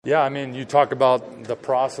Yeah, I mean, you talk about the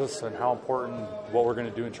process and how important what we're going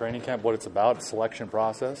to do in training camp, what it's about, the selection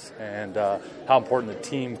process, and how important the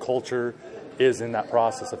team culture is in that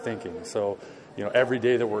process of thinking. So, every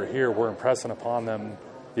day that we're here, we're impressing upon them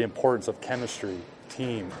the importance of chemistry,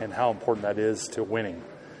 team, and how important that is to winning.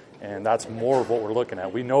 And that's more of what we're looking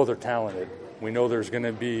at. We know they're talented. We know there's going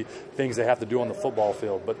to be things they have to do on the football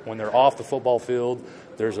field, but when they're off the football field,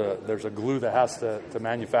 there's a glue that has to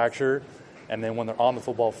manufacture. And then when they're on the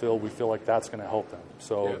football field, we feel like that's going to help them.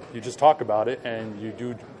 So You just talk about it, and you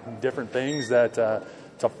do different things that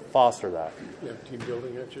to foster that. You have team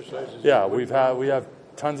building exercises? Yeah, we have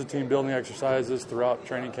tons of team building exercises throughout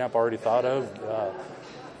training camp already thought of.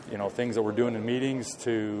 Things that we're doing in meetings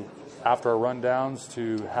to after our rundowns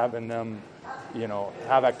to having them,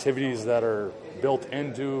 have activities that are built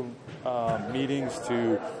into meetings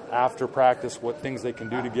to after practice, what things they can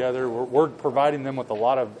do together. We're providing them with a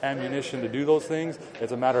lot of ammunition to do those things.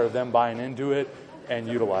 It's a matter of them buying into it and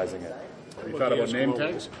utilizing it. Have you thought about name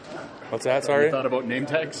tags? What's that? Sorry? Have you thought about name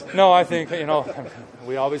tags? No, I think,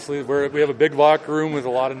 we obviously, we have a big locker room with a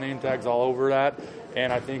lot of name tags all over that.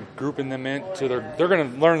 And I think grouping them into they're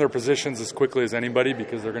going to learn their positions as quickly as anybody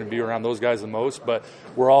because they're going to be around those guys the most. But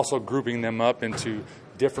we're also grouping them up into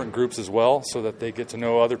different groups as well so that they get to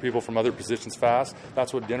know other people from other positions fast.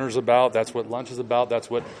 That's what dinner's about. That's what lunch is about. That's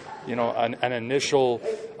what, an initial,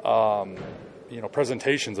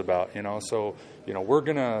 presentation's about, So, we're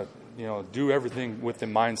going to, do everything with the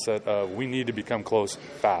mindset of we need to become close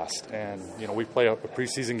fast. And, we play a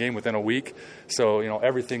preseason game within a week. So,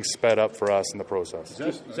 everything's sped up for us in the process.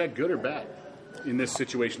 Is that good or bad in this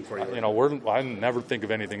situation for you? I never think of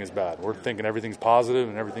anything as bad. We're thinking everything's positive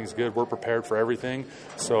and everything's good. We're prepared for everything.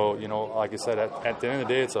 So, like I said, at the end of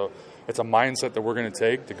the day, it's a mindset that we're going to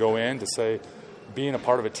take to go in to say being a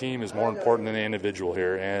part of a team is more important than the individual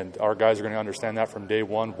here. And our guys are going to understand that from day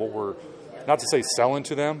one, what we're not to say selling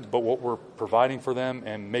to them, but what we're providing for them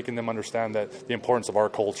and making them understand that the importance of our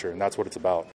culture, and that's what it's about.